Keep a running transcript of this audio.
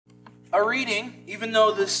Our reading, even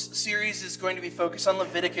though this series is going to be focused on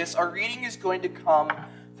Leviticus, our reading is going to come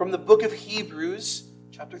from the book of Hebrews,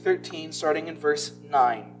 chapter 13, starting in verse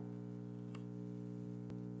 9.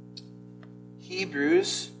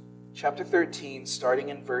 Hebrews, chapter 13, starting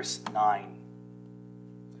in verse 9.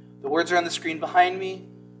 The words are on the screen behind me.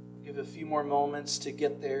 I'll give a few more moments to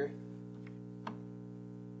get there.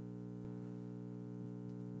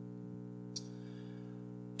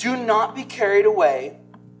 Do not be carried away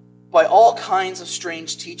by all kinds of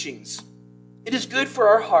strange teachings. It is good for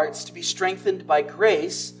our hearts to be strengthened by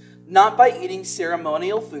grace, not by eating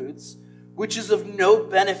ceremonial foods, which is of no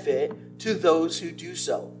benefit to those who do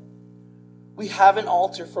so. We have an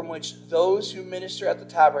altar from which those who minister at the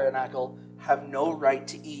tabernacle have no right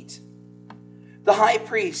to eat. The high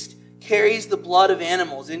priest carries the blood of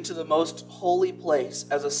animals into the most holy place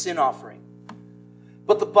as a sin offering,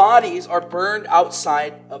 but the bodies are burned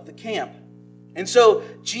outside of the camp. And so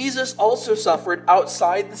Jesus also suffered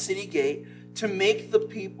outside the city gate to make the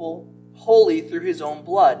people holy through his own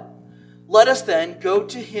blood. Let us then go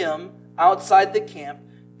to him outside the camp,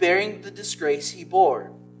 bearing the disgrace he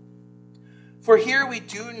bore. For here we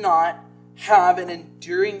do not have an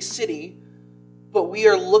enduring city, but we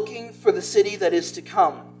are looking for the city that is to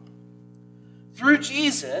come. Through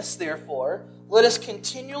Jesus, therefore, let us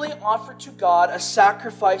continually offer to God a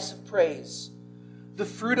sacrifice of praise, the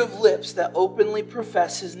fruit of lips that openly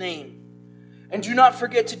profess his name. And do not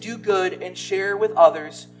forget to do good and share with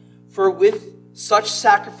others, for with such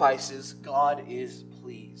sacrifices God is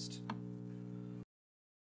pleased.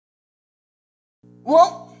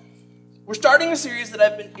 Well, we're starting a series that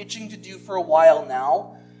I've been itching to do for a while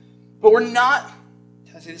now, but we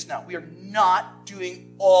are not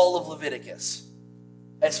doing all of Leviticus.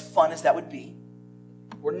 As fun as that would be,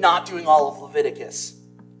 we're not doing all of Leviticus.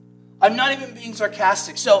 I'm not even being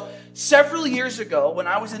sarcastic. So several years ago, when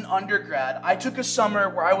I was in undergrad, I took a summer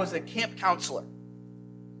where I was a camp counselor.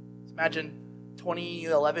 Imagine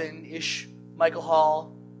 2011-ish, Mykel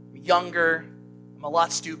Hall. I'm younger. I'm a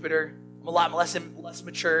lot stupider. I'm a lot less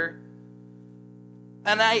mature.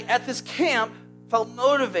 And I, at this camp, felt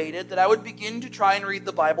motivated that I would begin to try and read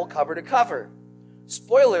the Bible cover to cover.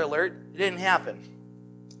 Spoiler alert, it didn't happen.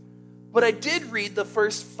 But I did read the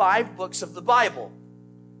first 5 books of the Bible: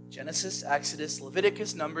 Genesis, Exodus,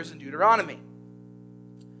 Leviticus, Numbers, and Deuteronomy.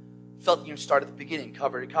 Felt start at the beginning,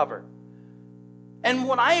 cover to cover. And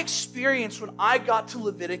what I experienced when I got to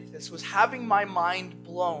Leviticus was having my mind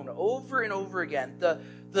blown over and over again.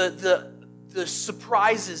 The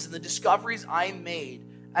surprises and the discoveries I made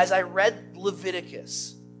as I read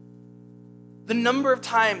Leviticus. The number of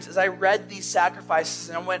times as I read these sacrifices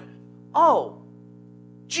and I went, oh,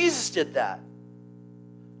 Jesus did that.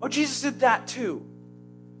 Oh, Jesus did that too.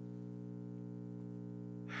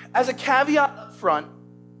 As a caveat up front,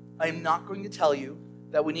 I am not going to tell you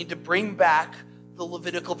that we need to bring back the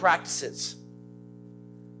Levitical practices,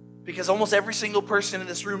 because almost every single person in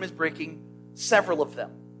this room is breaking several of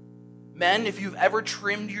them. Men, if you've ever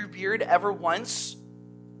trimmed your beard ever once,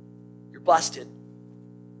 you're busted.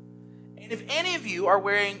 And if any of you are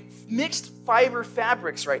wearing mixed fiber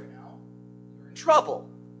fabrics right now, you're in trouble.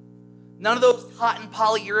 None of those cotton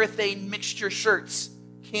polyurethane mixture shirts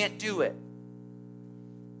can't do it.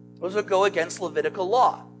 Those will go against Levitical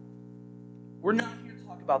law. We're not here to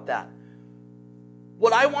talk about that.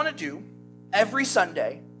 What I want to do every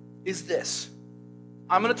Sunday is this.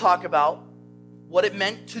 I'm going to talk about what it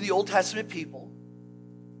meant to the Old Testament people,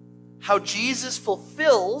 how Jesus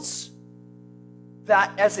fulfills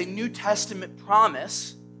that as a New Testament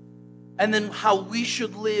promise, and then how we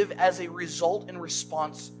should live as a result and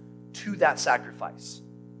response to that sacrifice.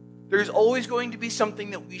 There's always going to be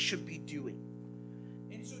something that we should be doing.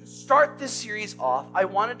 And so to start this series off, I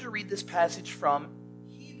wanted to read this passage from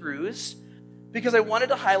Hebrews because I wanted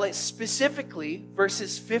to highlight specifically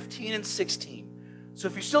verses 15 and 16. So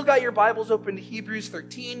if you still got your Bibles open to Hebrews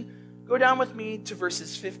 13, go down with me to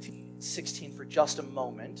verses 15 and 16 for just a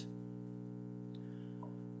moment.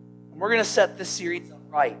 And we're going to set this series up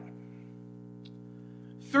right.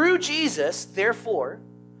 Through Jesus, therefore,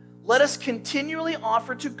 let us continually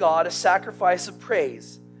offer to God a sacrifice of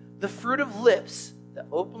praise, the fruit of lips that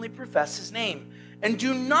openly profess his name. And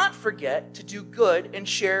do not forget to do good and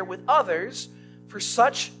share with others, for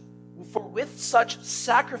with such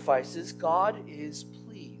sacrifices God is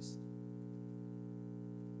pleased.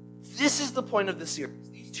 This is the point of the series,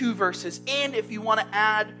 these 2 verses. And if you want to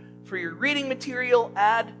add for your reading material,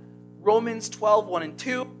 add Romans 12, 1 and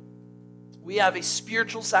 2. We have a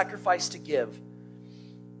spiritual sacrifice to give.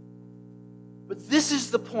 But this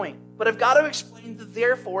is the point. But I've got to explain the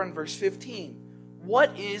therefore in verse 15.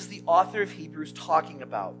 What is the author of Hebrews talking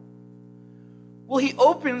about? Well, he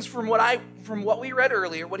opens from what we read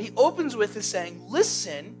earlier, what he opens with is saying,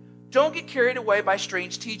 listen, don't get carried away by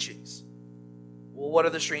strange teachings. Well, what are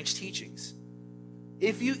the strange teachings?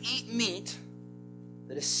 If you eat meat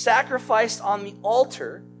that is sacrificed on the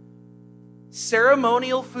altar,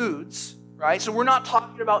 ceremonial foods, right? So we're not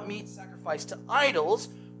talking about meat sacrificed to idols.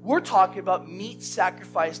 We're talking about meat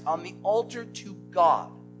sacrificed on the altar to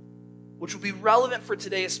God, which will be relevant for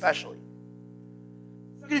today especially.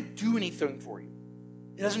 It's not going to do anything for you.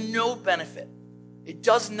 It has no benefit. It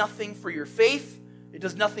does nothing for your faith. It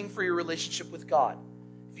does nothing for your relationship with God.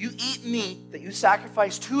 If you eat meat that you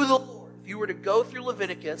sacrifice to the Lord, if you were to go through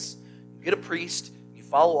Leviticus, you get a priest, you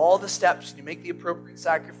follow all the steps, you make the appropriate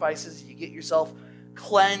sacrifices, you get yourself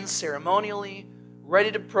cleansed ceremonially,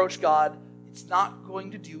 ready to approach God, it's not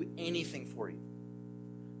going to do anything for you.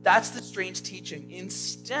 That's the strange teaching.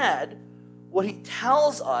 Instead, what he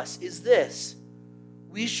tells us is this: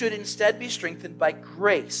 we should instead be strengthened by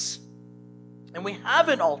grace. And we have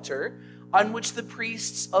an altar on which the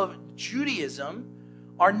priests of Judaism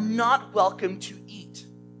are not welcome to eat.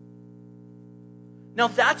 Now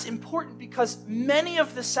that's important because many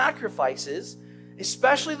of the sacrifices,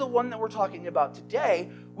 especially the one that we're talking about today,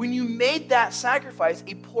 when you made that sacrifice,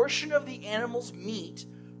 a portion of the animal's meat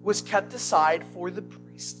was kept aside for the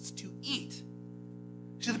priests to eat.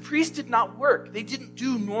 So the priests did not work. They didn't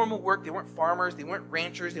do normal work. They weren't farmers. They weren't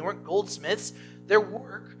ranchers. They weren't goldsmiths. Their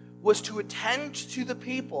work was to attend to the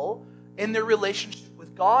people in their relationship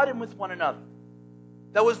with God and with one another.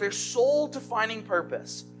 That was their sole defining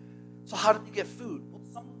purpose. So how did they get food? Well,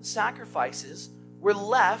 some of the sacrifices were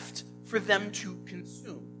left for them to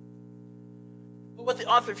consume. But what the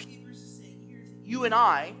author of Hebrews is saying here is that you and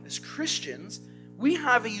I, as Christians, we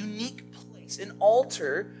have a unique place, an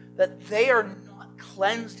altar that they are not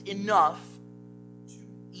cleansed enough to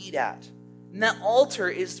eat at. And that altar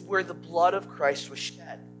is where the blood of Christ was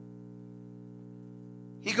shed.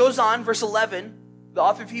 He goes on, verse 11, the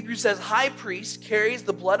author of Hebrews says, high priest carries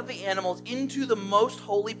the blood of the animals into the most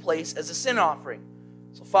holy place as a sin offering.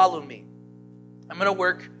 So follow me. I'm going to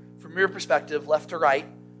work from your perspective, left to right,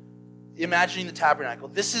 imagining the tabernacle.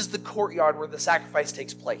 This is the courtyard where the sacrifice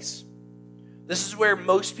takes place. This is where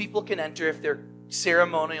most people can enter if they're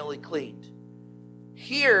ceremonially cleaned.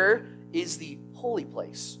 Here is the holy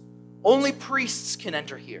place. Only priests can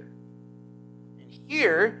enter here. And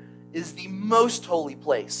here is the most holy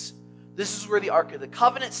place. This is where the Ark of the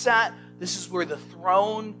Covenant sat. This is where the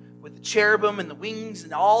throne with the cherubim and the wings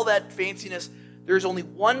and all that fanciness. There's only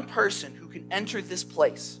one person who can enter this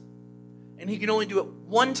place. And he can only do it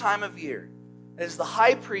one time of year. As the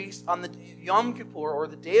high priest on the day of Yom Kippur, or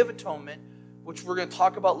the Day of Atonement, which we're going to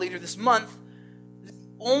talk about later this month, is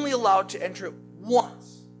only allowed to enter it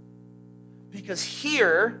once. Because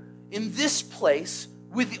here, in this place,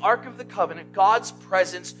 with the Ark of the Covenant, God's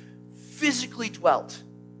presence physically dwelt.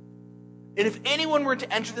 And if anyone were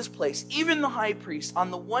to enter this place, even the high priest,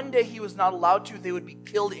 on the one day he was not allowed to, they would be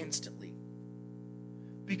killed instantly.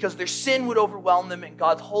 Because their sin would overwhelm them and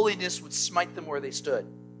God's holiness would smite them where they stood.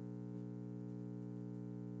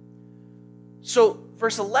 So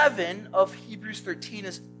verse 11 of Hebrews 13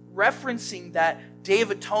 is referencing that Day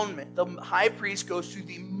of Atonement. The high priest goes to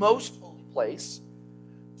the most holy place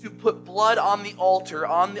to put blood on the altar,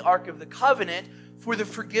 on the Ark of the Covenant, for the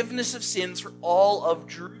forgiveness of sins for all of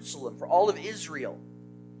Jerusalem, for all of Israel.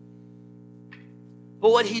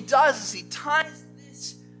 But what he does is he ties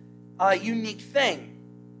this unique thing.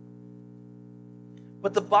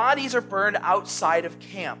 But the bodies are burned outside of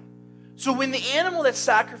camp. So when the animal that's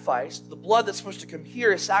sacrificed, the blood that's supposed to come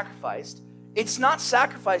here is sacrificed, it's not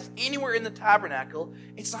sacrificed anywhere in the tabernacle.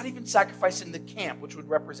 It's not even sacrificed in the camp, which would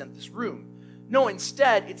represent this room. No,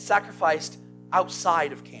 instead, it's sacrificed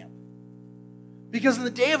outside of camp. Because in the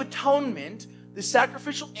Day of Atonement, the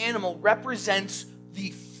sacrificial animal represents the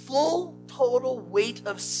full, total weight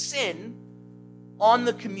of sin on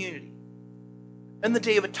the community. And the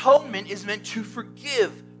Day of Atonement is meant to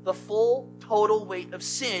forgive the full, total weight of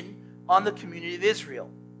sin on the community of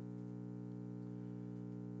Israel.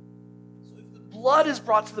 So if the blood is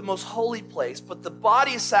brought to the most holy place, but the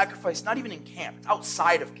body is sacrificed not even in camp, it's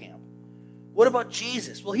outside of camp. What about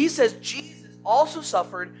Jesus? Well, he says Jesus also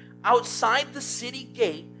suffered outside the city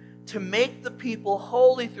gate to make the people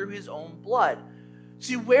holy through his own blood.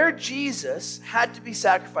 See, where Jesus had to be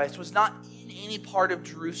sacrificed was not in any part of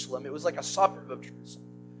Jerusalem. It was like a suburb of Jerusalem.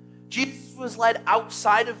 Jesus was led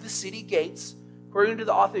outside of the city gates, according to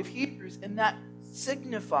the author of Hebrews, and that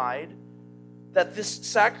signified that this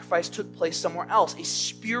sacrifice took place somewhere else. A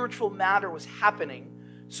spiritual matter was happening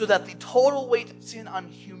so that the total weight of sin on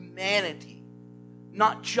humanity,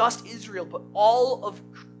 not just Israel, but all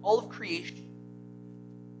of creation,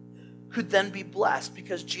 could then be blessed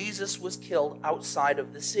because Jesus was killed outside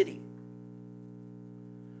of the city.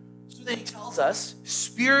 So then he tells us,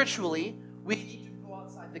 spiritually, we need to go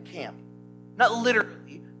outside the camp. Not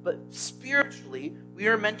literally, but spiritually, we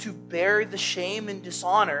are meant to bear the shame and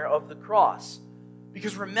dishonor of the cross.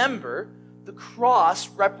 Because remember, the cross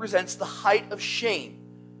represents the height of shame.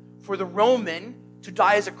 For the Roman, to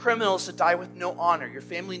die as a criminal is to die with no honor. Your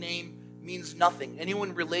family name means nothing.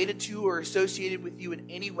 Anyone related to or associated with you in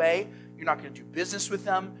any way, you're not going to do business with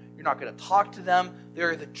them. You're not going to talk to them.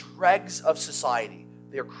 They're the dregs of society.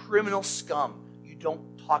 They're criminal scum. You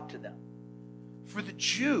don't talk to them. For the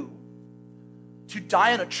Jew, to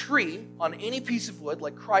die on a tree, on any piece of wood,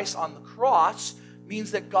 like Christ on the cross,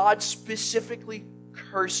 means that God specifically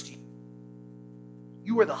cursed you.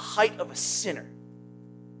 You are the height of a sinner.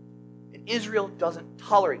 And Israel doesn't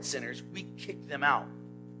tolerate sinners. We kick them out.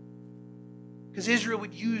 Because Israel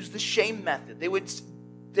would use the shame method. They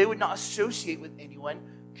would not associate with anyone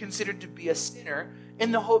considered to be a sinner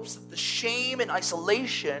in the hopes that the shame and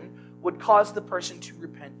isolation would cause the person to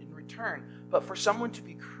repent and return. But for someone to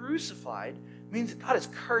be crucified means that God has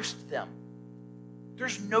cursed them.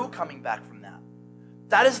 There's no coming back from that.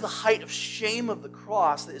 That is the height of shame of the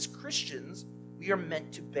cross that as Christians we are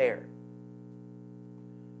meant to bear.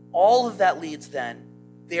 All of that leads then,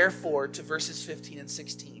 therefore, to verses 15 and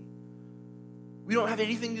 16. We don't have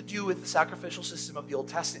anything to do with the sacrificial system of the Old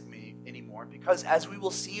Testament anymore because as we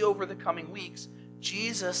will see over the coming weeks,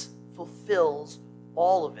 Jesus fulfills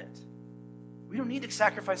all of it. We don't need to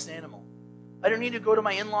sacrifice an animal. I don't need to go to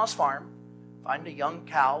my in-laws' farm, find a young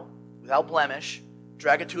cow without blemish,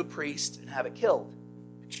 drag it to a priest, and have it killed.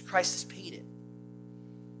 Because Christ has paid it.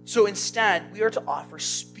 So instead, we are to offer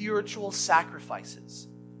spiritual sacrifices,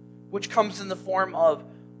 which comes in the form of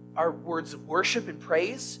our words of worship and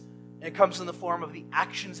praise, and it comes in the form of the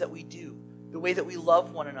actions that we do, the way that we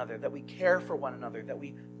love one another, that we care for one another, that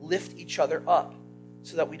we lift each other up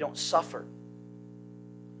so that we don't suffer.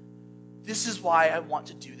 This is why I want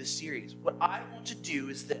to do this series. What I want to do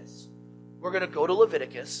is this. We're going to go to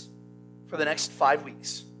Leviticus for the next 5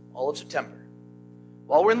 weeks, all of September.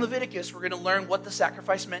 While we're in Leviticus, we're going to learn what the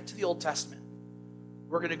sacrifice meant to the Old Testament.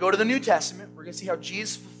 We're going to go to the New Testament. We're going to see how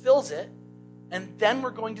Jesus fulfills it. And then we're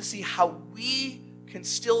going to see how we can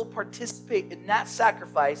still participate in that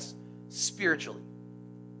sacrifice spiritually.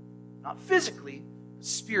 Not physically, but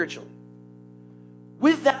spiritually.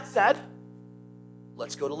 With that said,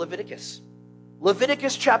 let's go to Leviticus.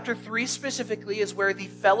 Leviticus chapter 3 specifically is where the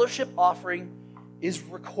fellowship offering is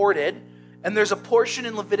recorded. And there's a portion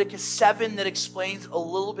in Leviticus 7 that explains a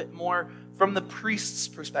little bit more from the priest's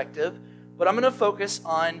perspective. But I'm going to focus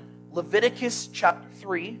on Leviticus chapter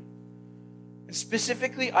 3. And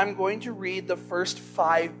specifically, I'm going to read the first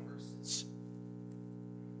 5 verses.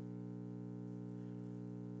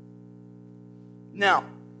 Now,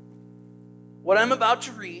 what I'm about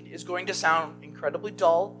to read is going to sound incredibly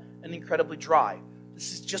dull and incredibly dry.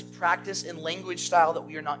 This is just practice in language style that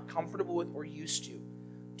we are not comfortable with or used to.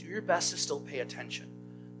 Do your best to still pay attention.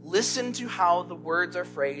 Listen to how the words are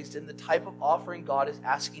phrased and the type of offering God is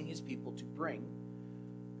asking his people to bring.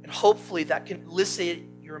 And hopefully that can elicit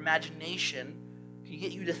your imagination, can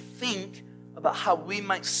get you to think about how we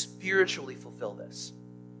might spiritually fulfill this.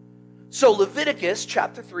 So Leviticus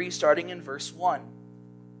chapter 3, starting in verse 1.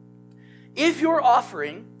 If your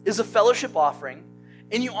offering is a fellowship offering,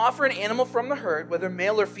 and you offer an animal from the herd, whether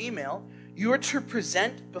male or female, you are to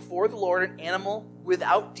present before the Lord an animal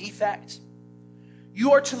without defect.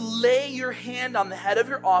 You are to lay your hand on the head of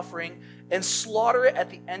your offering and slaughter it at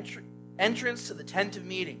the entrance to the tent of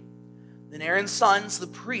meeting. Then Aaron's sons, the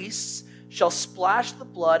priests, shall splash the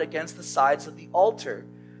blood against the sides of the altar.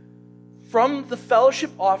 From the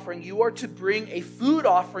fellowship offering, you are to bring a food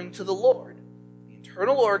offering to the Lord, the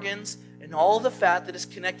internal organs and all the fat that is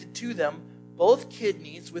connected to them, both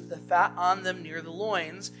kidneys with the fat on them near the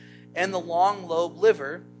loins, and the long lobe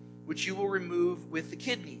liver, which you will remove with the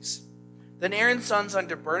kidneys. Then Aaron's sons are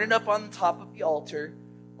to burn it up on the top of the altar,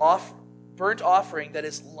 burnt offering that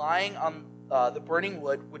is lying on the burning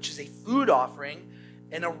wood, which is a food offering,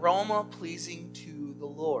 an aroma pleasing to the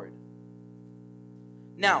Lord.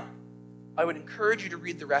 Now, I would encourage you to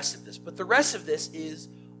read the rest of this, but the rest of this is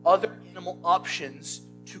other animal options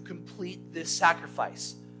to complete this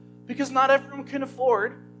sacrifice. Because not everyone can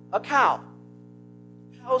afford a cow.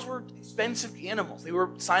 Cows were expensive animals. They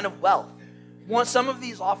were a sign of wealth. Some of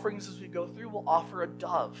these offerings as we go through will offer a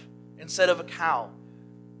dove instead of a cow.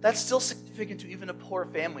 That's still significant to even a poor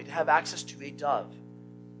family to have access to a dove.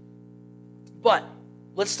 But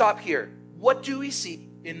let's stop here. What do we see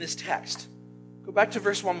in this text? Go back to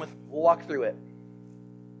verse 1 with me. We'll walk through it.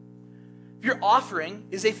 If your offering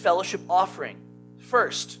is a fellowship offering,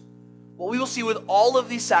 first, what we will see with all of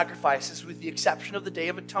these sacrifices, with the exception of the Day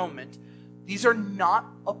of Atonement, these are not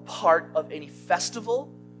a part of any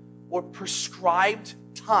festival or prescribed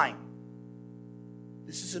time.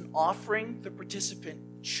 This is an offering the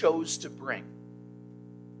participant chose to bring.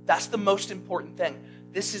 That's the most important thing.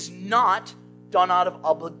 This is not done out of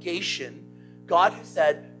obligation. God has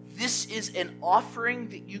said, this is an offering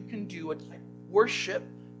that you can do, a type of worship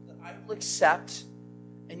that I will accept,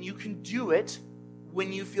 and you can do it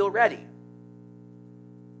when you feel ready.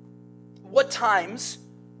 What times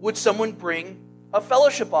would someone bring a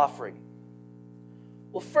fellowship offering?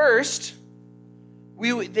 Well, first,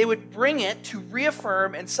 they would bring it to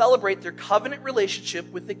reaffirm and celebrate their covenant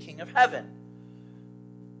relationship with the King of Heaven.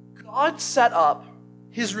 God set up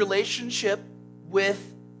his relationship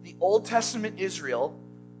with the Old Testament Israel.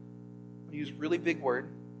 I'm going to use a really big word,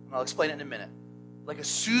 and I'll explain it in a minute. Like a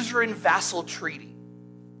suzerain vassal treaty.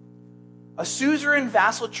 A suzerain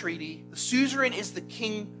vassal treaty, the suzerain is the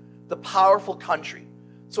king, the powerful country.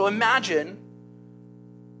 So imagine,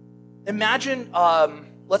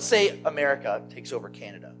 let's say America takes over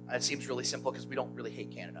Canada. It seems really simple because we don't really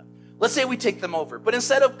hate Canada. Let's say we take them over. But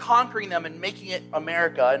instead of conquering them and making it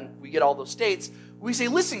America and we get all those states, we say,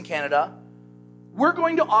 listen, Canada, we're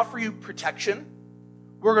going to offer you protection.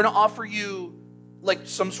 We're going to offer you like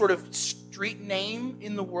some sort of street name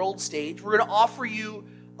in the world stage. We're going to offer you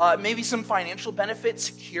maybe some financial benefit,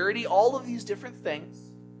 security, all of these different things.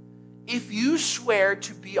 If you swear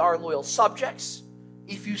to be our loyal subjects,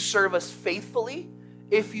 if you serve us faithfully,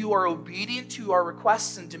 if you are obedient to our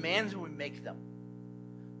requests and demands when we make them.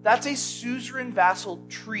 That's a suzerain vassal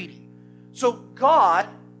treaty. So God,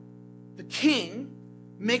 the king,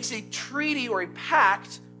 makes a treaty or a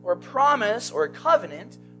pact or a promise or a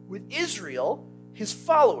covenant with Israel, his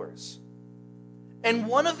followers. And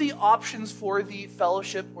one of the options for the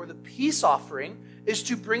fellowship or the peace offering is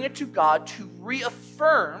to bring it to God to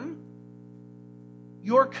reaffirm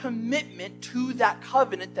your commitment to that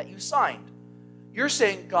covenant that you signed. You're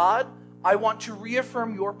saying, God, I want to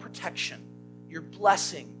reaffirm your protection, your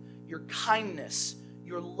blessing, your kindness,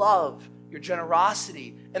 your love, your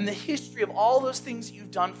generosity, and the history of all those things that you've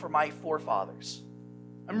done for my forefathers.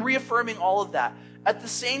 I'm reaffirming all of that. At the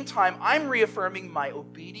same time, I'm reaffirming my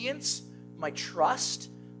obedience, my trust,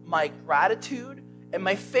 my gratitude, and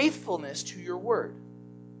my faithfulness to your word.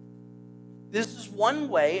 This is one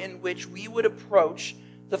way in which we would approach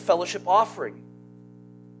the fellowship offering.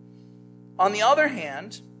 On the other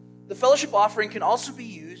hand, the fellowship offering can also be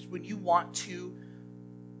used when you want to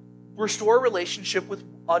restore a relationship with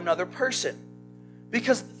another person.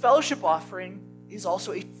 Because the fellowship offering is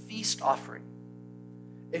also a feast offering.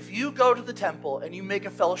 If you go to the temple and you make a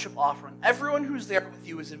fellowship offering, everyone who's there with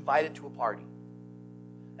you is invited to a party.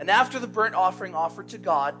 And after the burnt offering offered to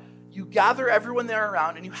God, you gather everyone there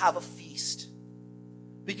around and you have a feast.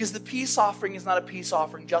 Because the peace offering is not a peace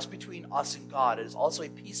offering just between us and God. It is also a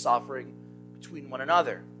peace offering between one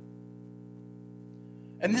another.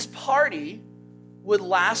 And this party would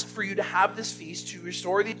last for you to have this feast, to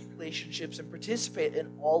restore these relationships and participate in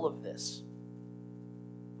all of this.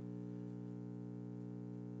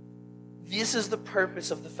 This is the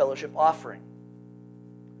purpose of the fellowship offering.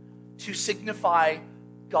 To signify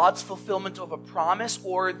God's fulfillment of a promise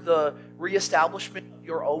or the reestablishment of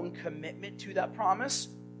your own commitment to that promise,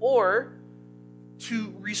 or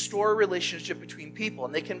to restore a relationship between people.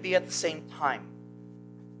 And they can be at the same time.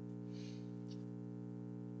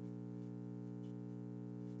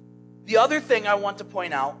 The other thing I want to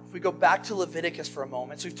point out, if we go back to Leviticus for a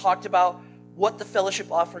moment, so we've talked about what the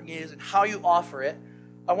fellowship offering is and how you offer it.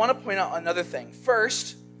 I want to point out another thing.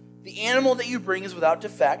 First, the animal that you bring is without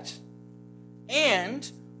defect, and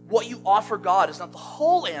what you offer God is not the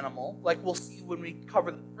whole animal, like we'll see when we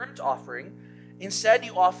cover the burnt offering. Instead,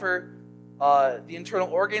 you offer the internal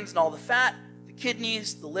organs and all the fat, the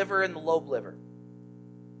kidneys, the liver, and the lobe liver.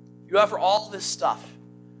 You offer all this stuff.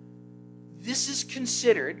 This is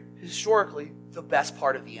considered, historically, the best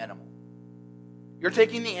part of the animal. You're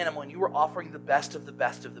taking the animal and you are offering the best of the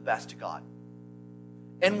best of the best to God.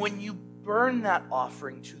 And when you burn that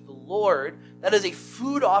offering to the Lord, that is a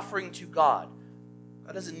food offering to God.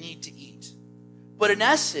 God doesn't need to eat. But in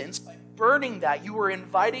essence, by burning that, you are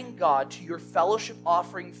inviting God to your fellowship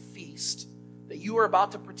offering feast that you are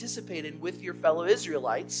about to participate in with your fellow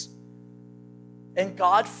Israelites. And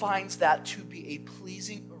God finds that to be a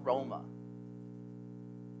pleasing aroma.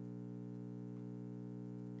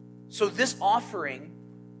 So this offering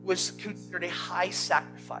was considered a high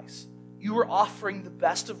sacrifice. You were offering the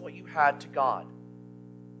best of what you had to God.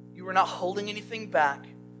 You were not holding anything back.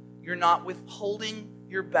 You're not withholding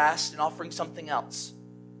your best and offering something else.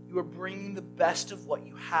 You are bringing the best of what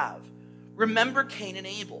you have. Remember Cain and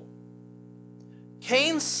Abel.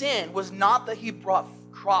 Cain's sin was not that he brought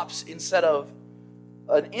crops instead of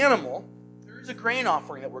an animal. There is a grain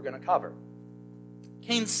offering that we're going to cover.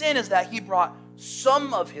 Cain's sin is that he brought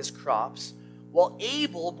some of his crops, while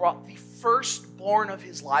Abel brought the firstborn of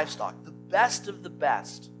his livestock, the best of the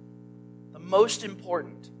best, the most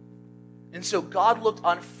important. And so God looked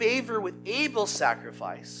on favor with Abel's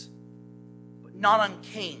sacrifice, but not on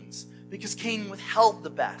Cain's, because Cain withheld the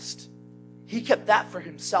best. He kept that for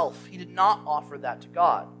himself. He did not offer that to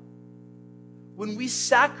God. When we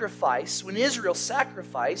sacrifice, when Israel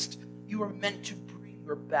sacrificed, you are meant to bring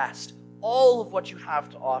your best, all of what you have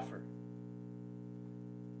to offer.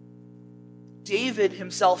 David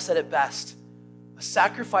himself said it best, a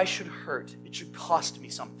sacrifice should hurt. It should cost me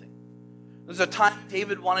something. There's a time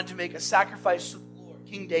David wanted to make a sacrifice to the Lord,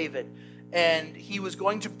 King David, and he was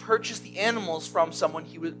going to purchase the animals from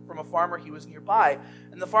from a farmer he was nearby.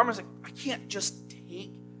 And the farmer's like, I can't just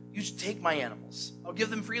take, you should take my animals. I'll give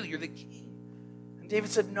them freely. You're the king. And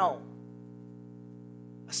David said, no.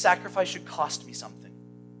 A sacrifice should cost me something.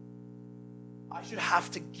 I should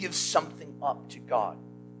have to give something up to God.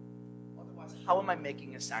 Otherwise, how am I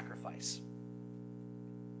making a sacrifice?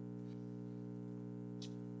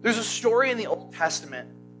 There's a story in the Old Testament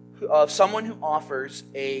of someone who offers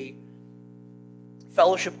a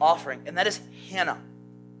fellowship offering, and that is Hannah.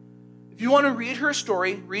 If you want to read her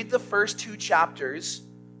story, read the first 2 chapters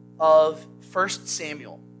of 1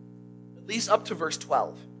 Samuel, at least up to verse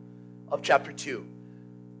 12 of chapter 2.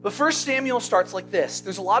 But 1 Samuel starts like this.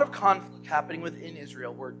 There's a lot of conflict happening within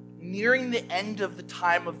Israel. We're nearing the end of the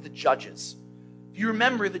time of the judges. If you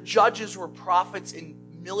remember, the judges were prophets and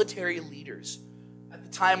military leaders at the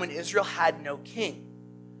time when Israel had no king.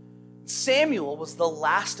 Samuel was the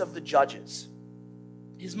last of the judges.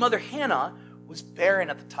 His mother Hannah was barren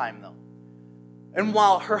at the time, though. And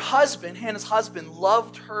while her husband, Hannah's husband,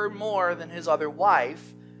 loved her more than his other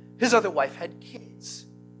wife had kids.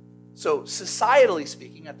 So societally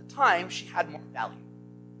speaking, at the time, she had more value.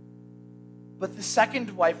 But the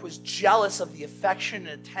second wife was jealous of the affection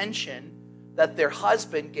and attention that their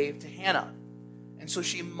husband gave to Hannah. And so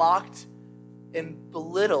she mocked and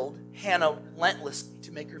belittled Hannah relentlessly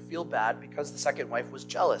to make her feel bad because the second wife was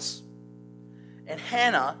jealous. And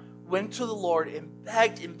Hannah went to the Lord and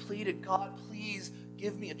begged and pleaded, God, please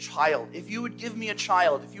give me a child. If you would give me a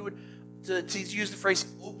child, if you would, to use the phrase,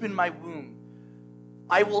 open my womb,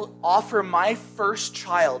 I will offer my first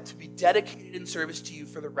child to be dedicated in service to you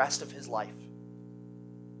for the rest of his life.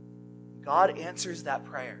 God answers that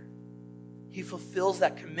prayer. He fulfills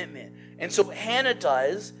that commitment. And so what Hannah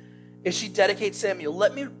does is she dedicates Samuel.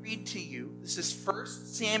 Let me read to you. This is 1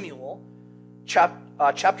 Samuel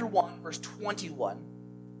chapter 1, verse 21.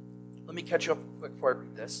 Let me catch you up quick before I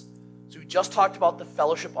read this. So we just talked about the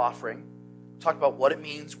fellowship offering. We talked about what it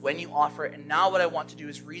means, when you offer it. And now what I want to do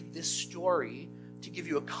is read this story to give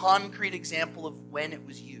you a concrete example of when it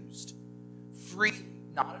was used. Free,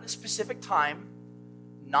 not at a specific time,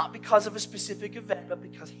 not because of a specific event, but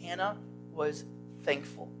because Hannah was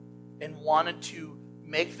thankful and wanted to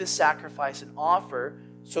make this sacrifice and offer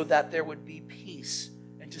so that there would be peace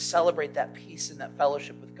and to celebrate that peace and that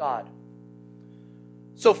fellowship with God.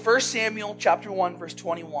 So 1 Samuel chapter 1, verse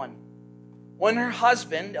 21. When her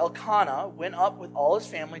husband, Elkanah, went up with all his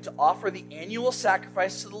family to offer the annual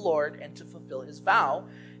sacrifice to the Lord and to fulfill his vow,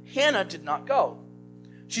 Hannah did not go.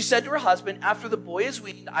 She said to her husband, after the boy is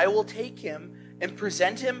weaned, I will take him and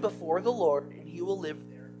present him before the Lord, and he will live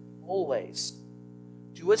there always.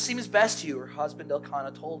 Do what seems best to you, her husband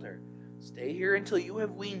Elkanah told her. Stay here until you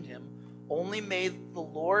have weaned him. Only may the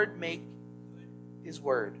Lord make good his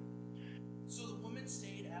word. So the woman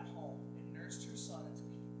stayed at home and nursed her son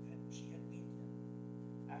until she had weaned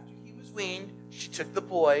him. After he was weaned, she took the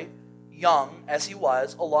boy, young as he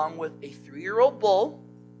was, along with a 3-year-old bull,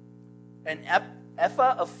 an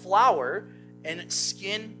ephah of flour, and a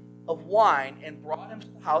skin of wine, and brought him to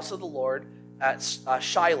the house of the Lord at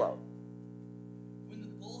Shiloh. When the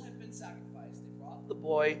bull had been sacrificed, they brought the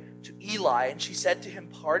boy to Eli, and she said to him,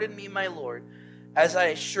 Pardon me, my Lord,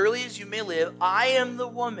 as surely as you may live, I am the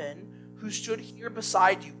woman who stood here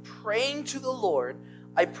beside you, praying to the Lord.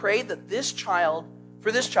 I prayed that for this child,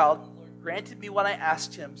 the Lord granted me what I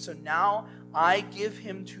asked him. So now I give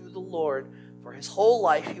him to the Lord. For his whole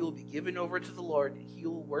life he will be given over to the Lord, and he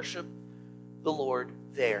will worship the Lord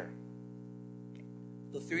there.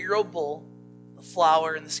 The 3-year-old bull, the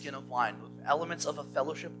flour, and the skin of wine were elements of a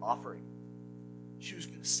fellowship offering. She was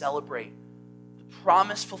going to celebrate the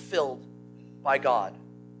promise fulfilled by God.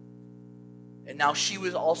 And now she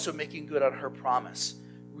was also making good on her promise.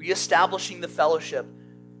 reestablishing the fellowship,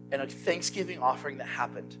 and a thanksgiving offering that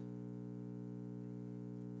happened.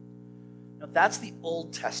 Now that's the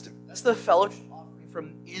Old Testament. That's the fellowship offering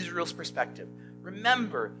from Israel's perspective.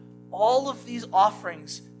 Remember, all of these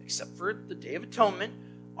offerings, except for the Day of Atonement,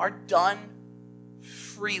 are done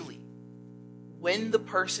freely when the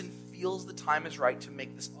person feels the time is right to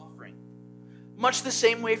make this offering. Much the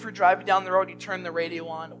same way if you're driving down the road, you turn the radio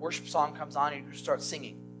on, a worship song comes on, and you just start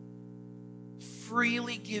singing.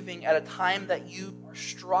 Freely giving at a time that you are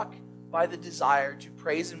struck by the desire to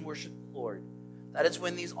praise and worship the Lord. That is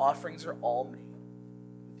when these offerings are all made,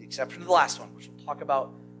 with the exception of the last one, which we'll talk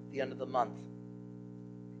about at the end of the month.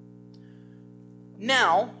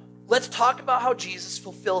 Now, let's talk about how Jesus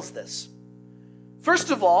fulfills this.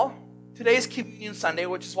 First of all, today is Communion Sunday,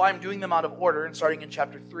 which is why I'm doing them out of order and starting in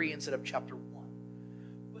chapter 3 instead of chapter 1.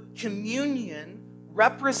 But communion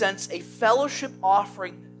represents a fellowship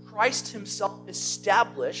offering that Christ himself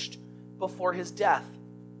established before his death.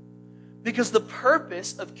 Because the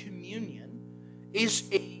purpose of communion is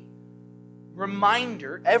a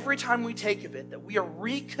reminder every time we take of it that we are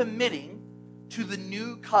recommitting to the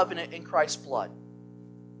new covenant in Christ's blood.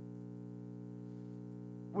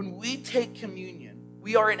 When we take communion,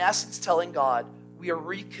 we are in essence telling God we are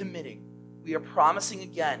recommitting. We are promising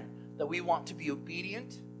again that we want to be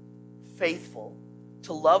obedient, faithful,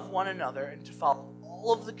 to love one another, and to follow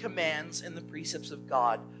all of the commands and the precepts of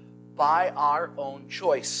God by our own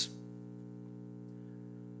choice.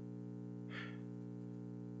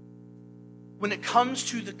 When it comes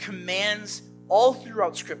to the commands all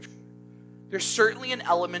throughout Scripture, there's certainly an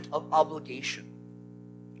element of obligation.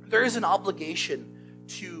 There is an obligation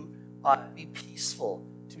to be peaceful,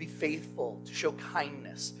 to be faithful, to show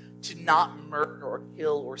kindness, to not murder or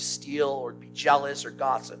kill or steal or be jealous or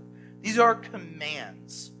gossip. These are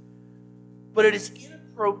commands. But it is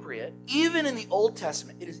inappropriate, even in the Old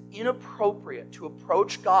Testament, it is inappropriate to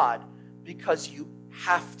approach God because you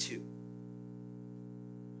have to.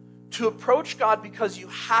 To approach God because you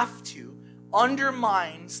have to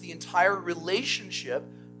undermines the entire relationship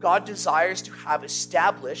God desires to have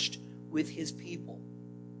established with his people.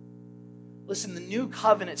 Listen, the new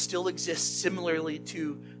covenant still exists similarly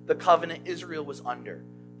to the covenant Israel was under.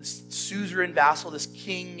 This suzerain vassal, this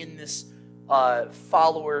king, and this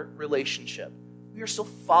follower relationship. We are still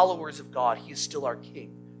followers of God. He is still our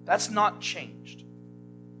king. That's not changed.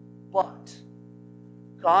 But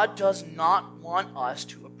God does not want us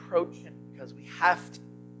to approach him because we have to.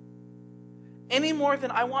 Any more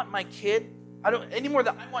than I want my kid, any more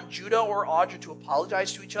than I want Judah or Audra to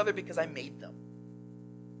apologize to each other because I made them.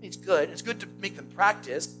 It's good. It's good to make them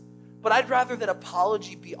practice, but I'd rather that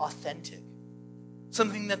apology be authentic.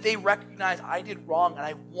 Something that they recognize I did wrong and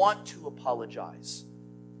I want to apologize.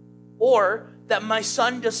 Or that my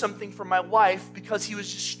son does something for my wife because he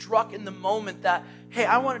was just struck in the moment that, hey,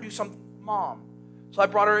 I want to do something for mom. So I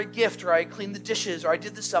brought her a gift, or I cleaned the dishes, or I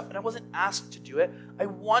did this stuff, and I wasn't asked to do it. I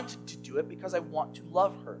wanted to do it because I want to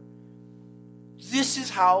love her. This is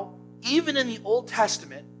how, even in the Old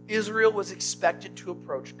Testament, Israel was expected to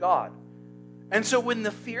approach God. And so when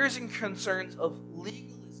the fears and concerns of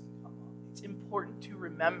legalism come up, it's important to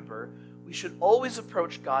remember we should always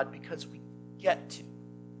approach God because we get to,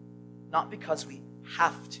 not because we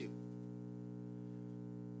have to.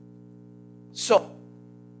 So,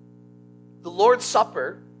 the Lord's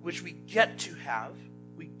Supper, which we get to have,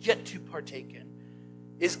 we get to partake in,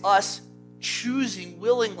 is us choosing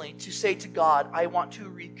willingly to say to God, I want to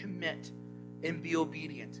recommit and be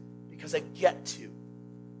obedient because I get to.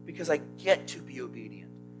 Because I get to be obedient.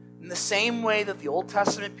 In the same way that the Old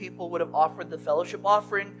Testament people would have offered the fellowship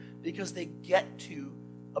offering because they get to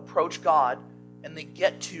approach God and they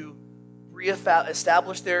get to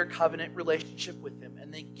establish their covenant relationship with him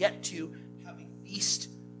and they get to have a feast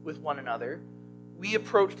with one another, we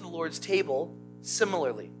approach the Lord's table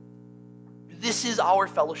similarly. This is our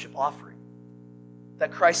fellowship offering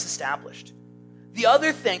that Christ established. The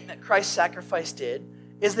other thing that Christ's sacrifice did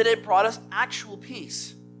is that it brought us actual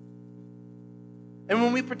peace. And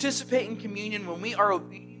when we participate in communion, when we are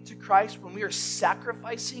obedient to Christ, when we are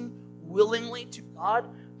sacrificing willingly to God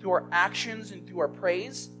through our actions and through our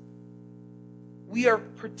praise, we are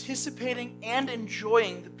participating and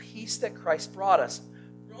enjoying the peace that Christ brought us.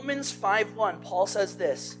 Romans 5:1, Paul says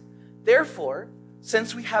this, therefore,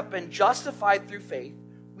 since we have been justified through faith,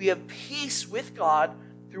 we have peace with God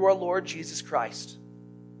through our Lord Jesus Christ.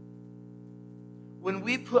 When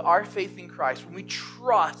we put our faith in Christ, when we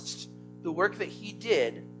trust the work that he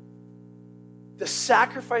did, the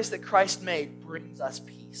sacrifice that Christ made brings us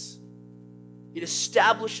peace. It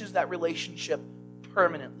establishes that relationship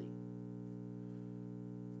permanently.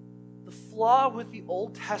 The flaw with the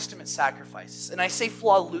Old Testament sacrifices, and I say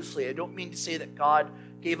flaw loosely, I don't mean to say that God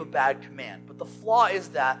gave a bad command, but the flaw is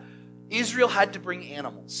that Israel had to bring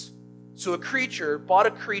animals. So a creature brought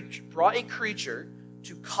a creature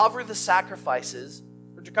to cover the sacrifices,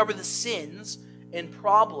 or to cover the sins and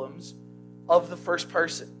problems of the first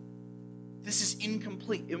person. This is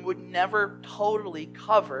incomplete. It would never totally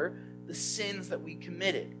cover the sins that we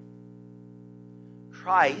committed.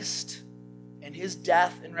 Christ and his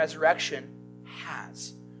death and resurrection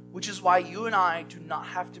has, which is why you and I do not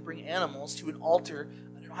have to bring animals to an altar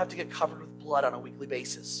and don't have to get covered with blood on a weekly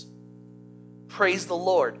basis. Praise the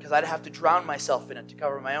Lord, because I'd have to drown myself in it to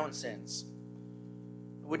cover my own sins.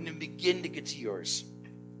 I wouldn't even begin to get to yours.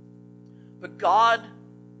 But God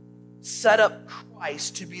set up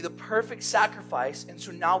Christ to be the perfect sacrifice, and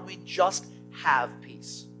so now we just have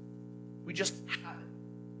peace. We just have it.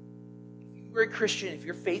 If you're a Christian, if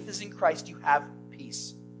your faith is in Christ, you have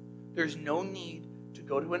peace. There's no need to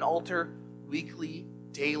go to an altar weekly,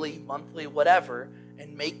 daily, monthly, whatever,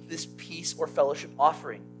 and make this peace or fellowship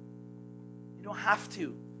offering. You don't have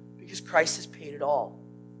to, because Christ has paid it all.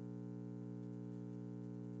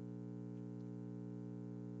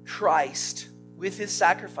 Christ, with his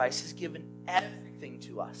sacrifice, has given everything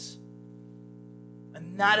to us.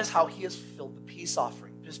 And that is how he has fulfilled the peace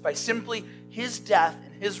offering. Just by simply his death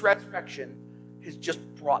and his resurrection has just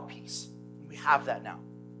brought peace. And we have that now.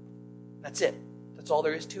 That's it. That's all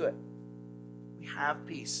there is to it. We have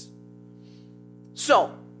peace.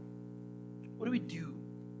 So, what do we do?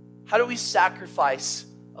 How do we sacrifice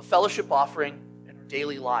a fellowship offering in our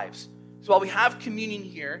daily lives? So while we have communion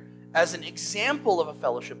here as an example of a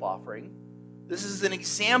fellowship offering, this is an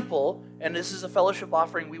example, and this is a fellowship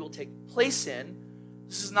offering we will take place in.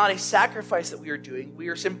 This is not a sacrifice that we are doing. We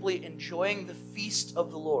are simply enjoying the feast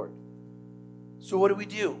of the Lord. So what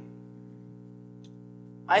do?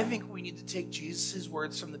 I think we need to take Jesus'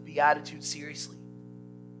 words from the Beatitudes seriously.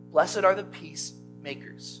 Blessed are the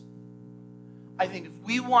peacemakers. I think if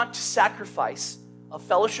we want to sacrifice a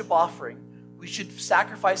fellowship offering, we should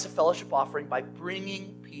sacrifice a fellowship offering by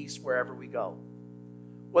bringing peace wherever we go.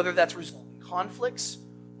 Whether that's resolving conflicts,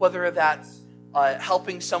 whether that's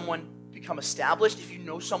helping someone become established. If you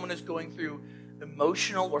know someone is going through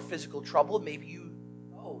emotional or physical trouble, maybe you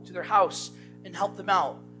go to their house and help them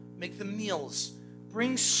out, make them meals,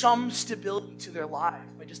 bring some stability to their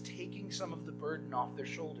lives by just taking some of the burden off their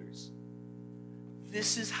shoulders.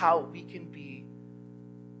 This is how we can be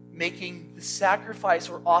making the sacrifice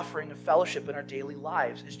or offering of fellowship in our daily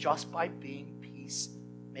lives, is just by being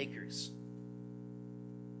peacemakers.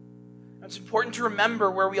 Now, it's important to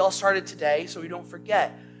remember where we all started today so we don't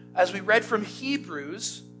forget. As we read from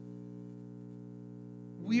Hebrews,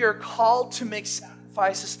 we are called to make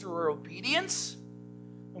sacrifices through our obedience,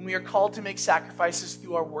 and we are called to make sacrifices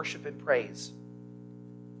through our worship and praise.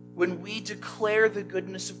 When we declare the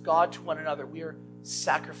goodness of God to one another, we are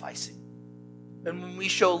sacrificing. And when we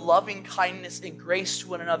show loving kindness and grace to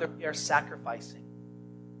one another, we are sacrificing.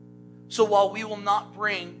 So while we will not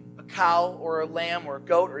bring a cow or a lamb or a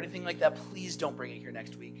goat or anything like that, please don't bring it here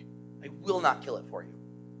next week. I will not kill it for you.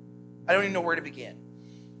 I don't even know where to begin.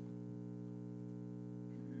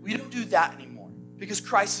 We don't do that anymore because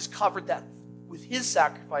Christ has covered that with his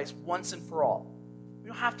sacrifice once and for all. We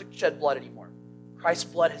don't have to shed blood anymore. Christ's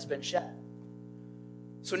blood has been shed.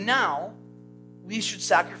 So now, we should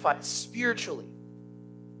sacrifice spiritually.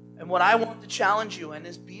 And what I want to challenge you in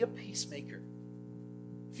is be a peacemaker.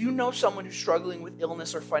 If you know someone who's struggling with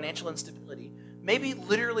illness or financial instability, maybe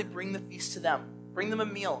literally bring the feast to them. Bring them a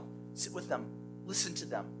meal. Sit with them. Listen to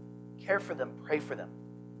them. Care for them. Pray for them.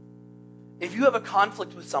 If you have a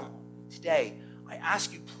conflict with someone today, I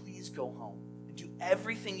ask you, please go home and do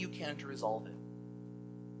everything you can to resolve it.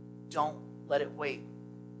 Don't let it wait.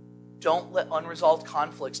 Don't let unresolved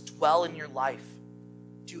conflicts dwell in your life.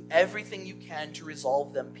 Do everything you can to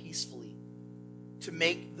resolve them peacefully, to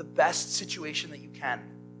make the best situation that you can.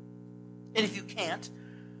 And if you can't,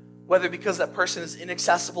 whether because that person is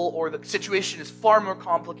inaccessible or the situation is far more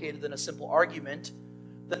complicated than a simple argument,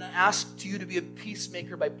 then I ask you to be a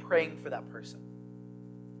peacemaker by praying for that person.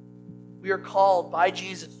 We are called by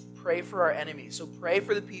Jesus to pray for our enemies. So pray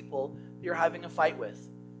for the people that you're having a fight with.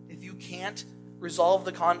 If you can't resolve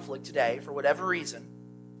the conflict today for whatever reason,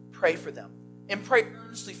 pray for them. And pray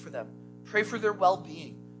earnestly for them. Pray for their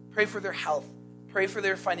well-being. Pray for their health. Pray for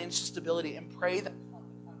their financial stability. And pray that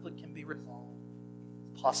the conflict can be resolved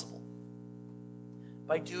if possible.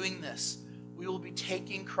 By doing this, we will be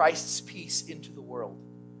taking Christ's peace into the world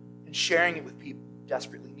and sharing it with people who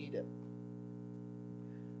desperately need it.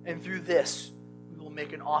 And through this, we will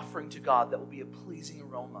make an offering to God that will be a pleasing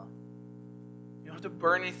aroma. don't have to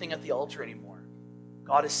burn anything at the altar anymore.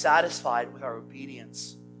 God is satisfied with our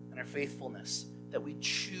obedience and our faithfulness that we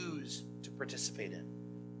choose to participate in.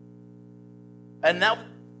 And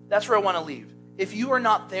that's where I want to leave. If you are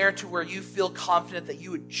not there to where you feel confident that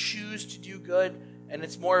you would choose to do good, and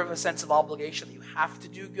it's more of a sense of obligation that you have to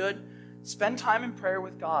do good, spend time in prayer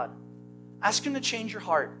with God. Ask Him to change your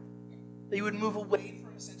heart, that you would move away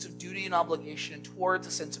from a sense of duty and obligation towards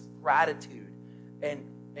a sense of gratitude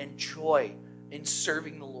and joy in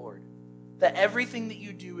serving the Lord. That everything that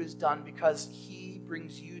you do is done because He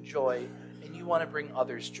brings you joy and you want to bring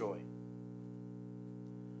others joy.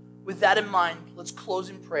 With that in mind, let's close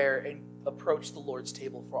in prayer and approach the Lord's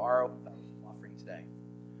table for our offering today.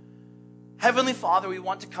 Heavenly Father, we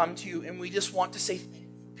want to come to you and we just want to say thank you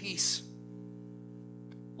for peace.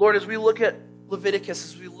 Lord, as we look at Leviticus,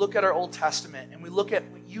 as we look at our Old Testament, and we look at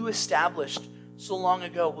what you established so long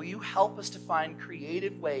ago, will you help us to find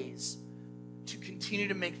creative ways to continue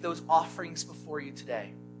to make those offerings before you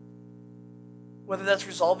today? Whether that's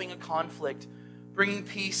resolving a conflict, bringing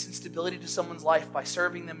peace and stability to someone's life by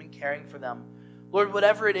serving them and caring for them. Lord,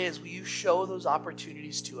 whatever it is, will you show those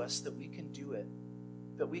opportunities to us that we can do it,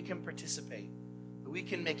 that we can participate, that we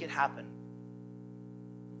can make it happen.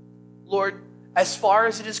 Lord, as far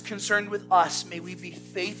as it is concerned with us, may we be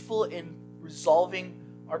faithful in resolving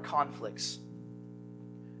our conflicts.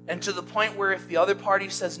 And to the point where if the other party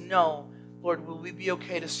says no, Lord, will we be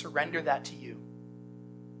okay to surrender that to you?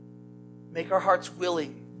 Make our hearts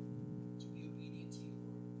willing to be obedient to you,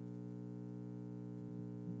 Lord.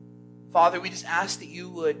 Father, we just ask that you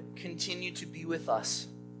would continue to be with us.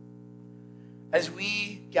 As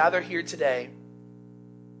we gather here today,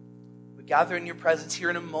 we gather in your presence here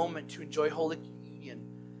in a moment to enjoy Holy Communion.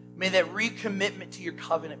 May that recommitment to your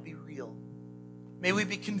covenant be real. May we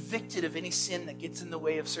be convicted of any sin that gets in the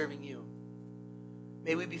way of serving you.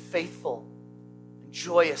 May we be faithful and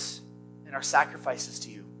joyous in our sacrifices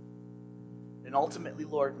to you. And ultimately,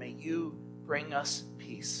 Lord, may you bring us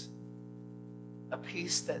peace. A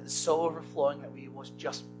peace that is so overflowing that we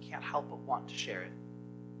just can't help but want to share it.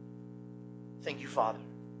 Thank you, Father.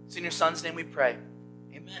 It's in your Son's name we pray.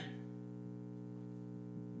 Amen.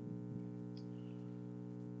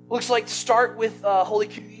 Looks like to start with Holy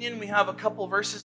Communion, we have a couple verses